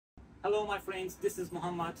Hello my friends, this is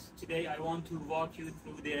Muhammad. Today I want to walk you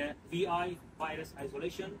through the VI virus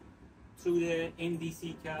isolation through the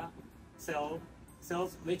MDCK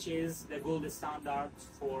cells, which is the gold standard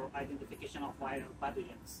for identification of viral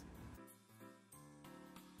pathogens.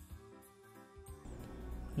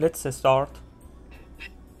 Let's start.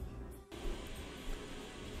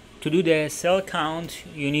 To do the cell count,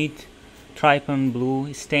 you need trypan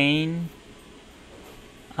blue stain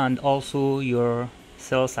and also your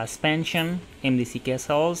cell suspension, MDCK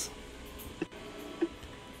cells.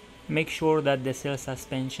 Make sure that the cell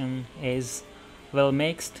suspension is well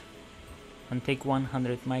mixed and take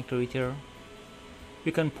 100 microliter.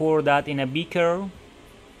 You can pour that in a beaker,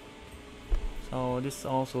 so this is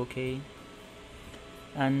also okay,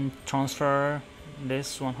 and transfer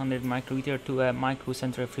this 100 microliter to a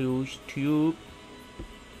microcentrifuge tube.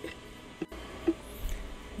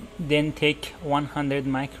 Then take 100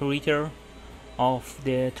 microliter of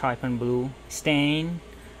the trypan blue stain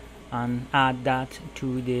and add that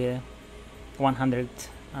to the 100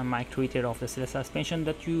 microliter of the cell suspension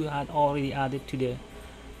that you had already added to the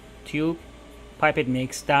tube. Pipette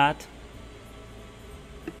mix that,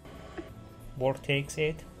 vortex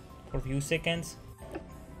it for a few seconds,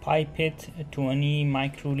 pipette 20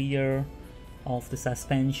 microliter of the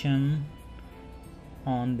suspension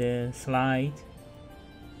on the slide,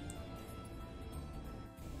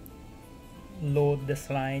 load the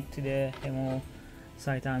slide to the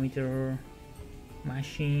hemocytometer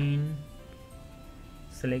machine,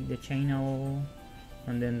 select the channel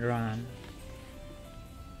and then run.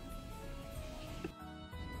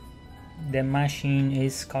 The machine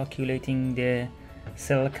is calculating the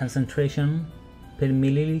cell concentration per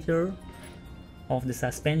milliliter of the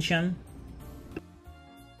suspension.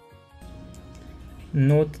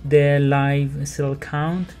 Note the live cell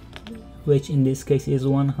count, which in this case is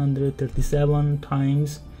 137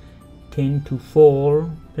 times 10 to 4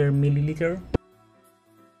 per milliliter.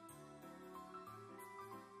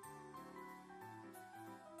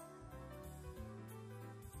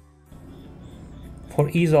 For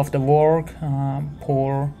ease of the work,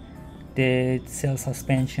 pour the cell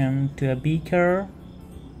suspension to a beaker.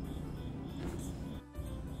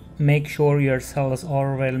 Make sure your cells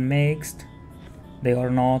are well mixed, they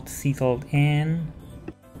are not settled in.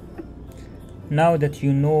 Now that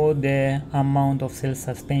you know the amount of cell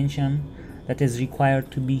suspension that is required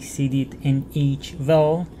to be seeded in each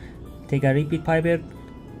well, take a repeat pipette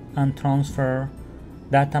and transfer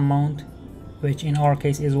that amount, which in our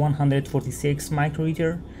case is 146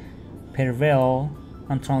 microliter per well,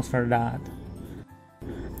 and transfer that.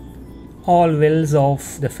 All wells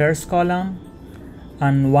of the first column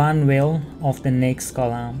and one well of the next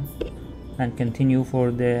column, and continue for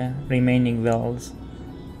the remaining wells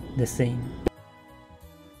the same.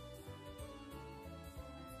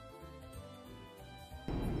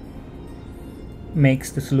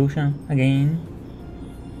 Mix the solution again.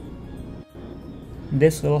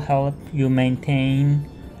 This will help you maintain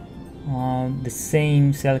the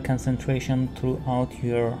same cell concentration throughout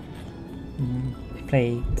your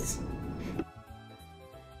plates.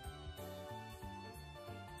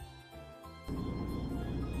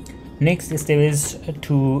 Next step is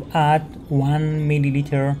to add 1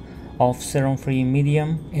 milliliter of serum-free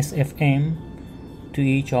medium SFM to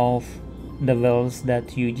each of the wells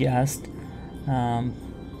that you just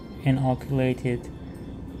inoculated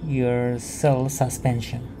your cell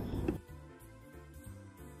suspension.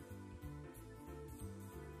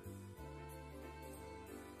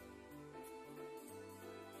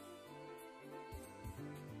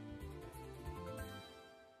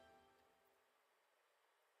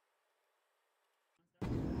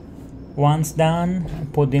 Once done,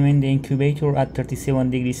 put them in the incubator at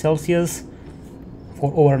 37 degrees Celsius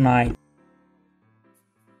for overnight.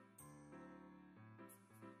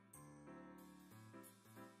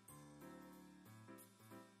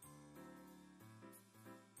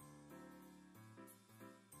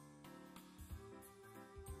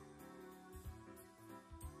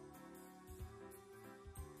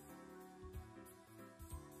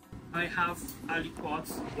 I have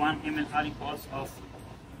aliquots, 1 ml aliquots of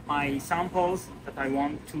my samples that I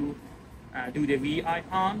want to do the VI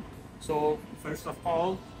on. So first of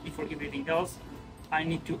all, before everything else, I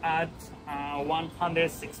need to add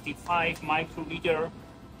 165 microliter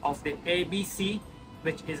of the ABC,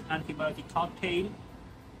 which is antibiotic cocktail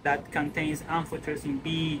that contains amphotericin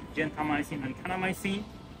B, gentamicin, and kanamycin,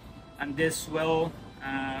 and this will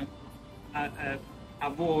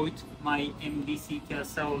avoid my MDCK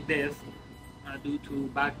cell death due to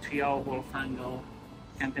bacterial or fungal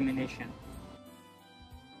contamination.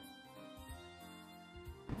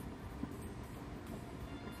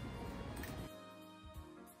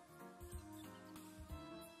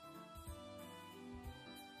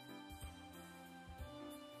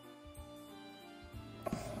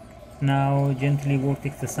 Now gently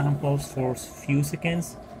vortex the samples for a few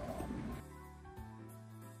seconds.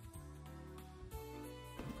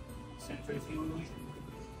 Centrifuge.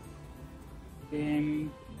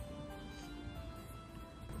 Then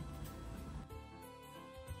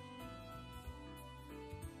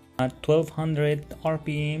at 1200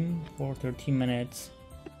 RPM for 30 minutes.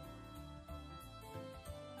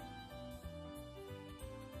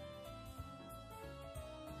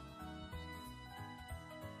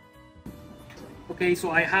 Okay,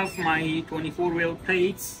 so I have my 24 well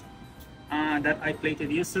plates that I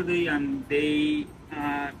plated yesterday, and they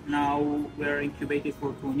now were incubated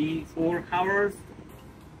for 24 hours.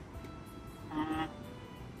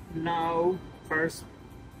 Now first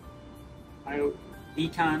I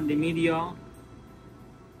decant the media.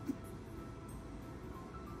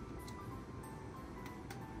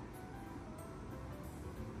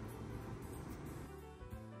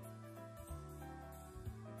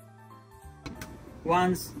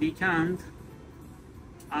 Once decanted,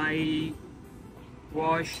 I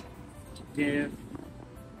wash the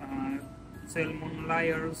salmon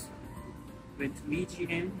layers with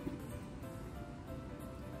VGM.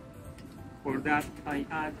 For that, I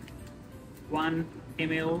add 1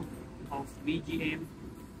 ml of VGM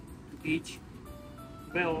to each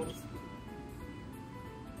valve.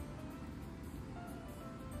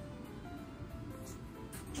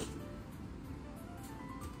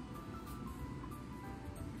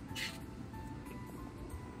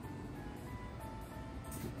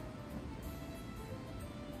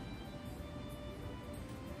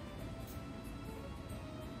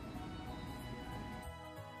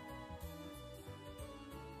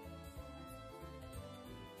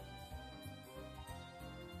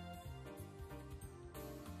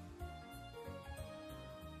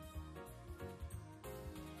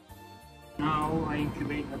 Now I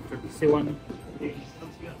incubate at 37 degrees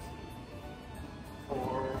Celsius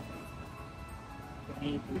for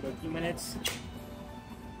 20 to 30 minutes.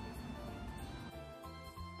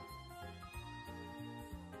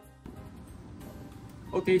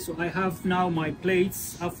 Okay, so I have now my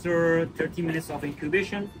plates after 30 minutes of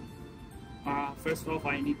incubation. First off,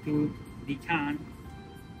 I need to decant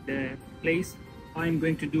the plates. I'm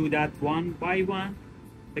going to do that one by one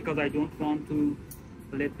because I don't want to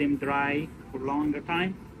let them dry for longer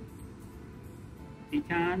time.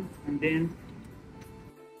 Decant and then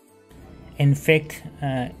infect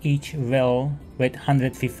each well with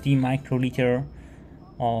 150 microliter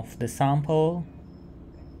of the sample.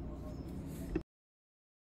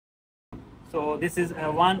 So this is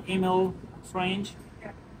a 1 ml syringe.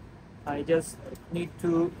 I just need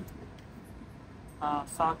to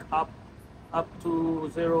suck up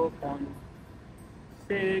to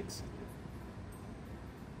 0.6.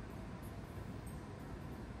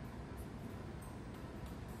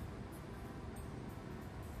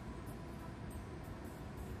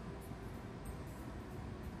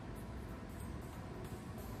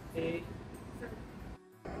 Okay.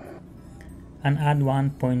 And add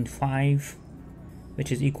 1.5,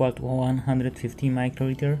 which is equal to 150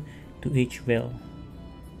 microliter to each well.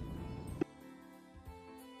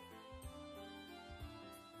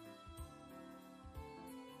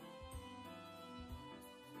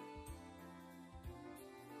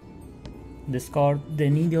 Discard the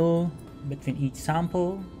needle between each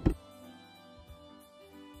sample.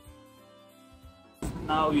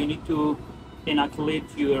 Now you need to inoculate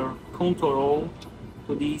your control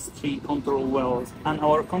to these 3 control wells, and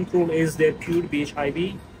our control is the pure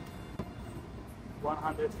BHIB,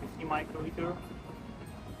 150 microliter.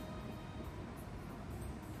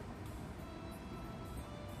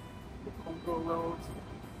 The control wells.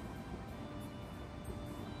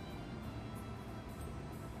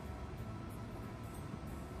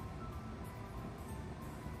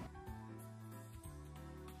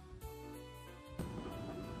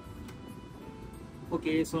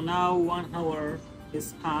 Okay, so now 1 hour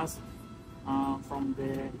is passed from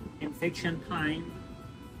the infection time.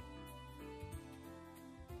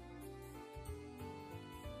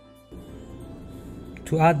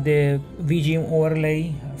 To add the VGM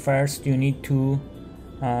overlay, first you need to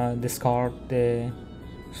discard the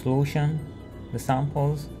solution, the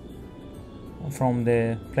samples from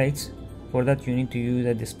the plates. For that you need to use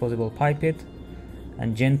a disposable pipette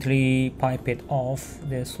and gently pipette off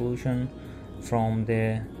the solution from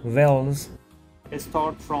the wells.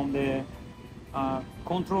 Start from the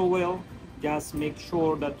control well. Just make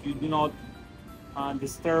sure that you do not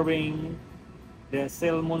disturbing the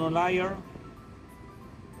cell monolayer.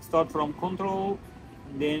 Start from control,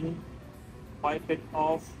 and then pipette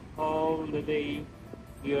off all the way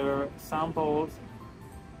your samples,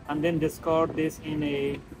 and then discard this in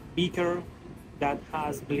a beaker that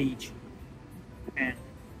has bleach, and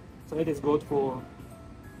so it is good for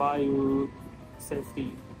bio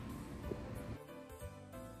safety.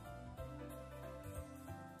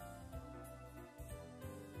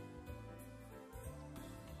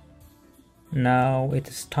 Now it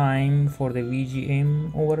is time for the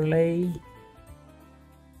VGM overlay.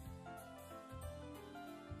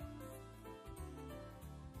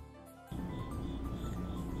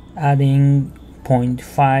 Adding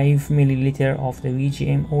 0.5 milliliter of the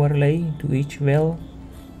VGM overlay to each well.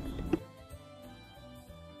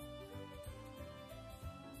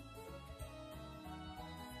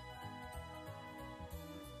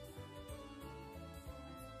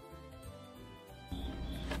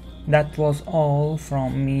 That was all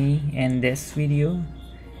from me in this video.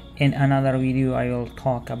 In another video I will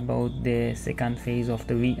talk about the second phase of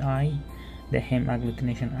the VI, the heme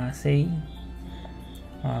agglutination assay,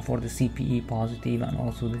 for the CPE positive and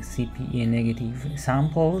also the CPE negative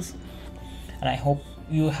samples. And I hope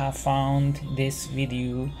you have found this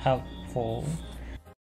video helpful.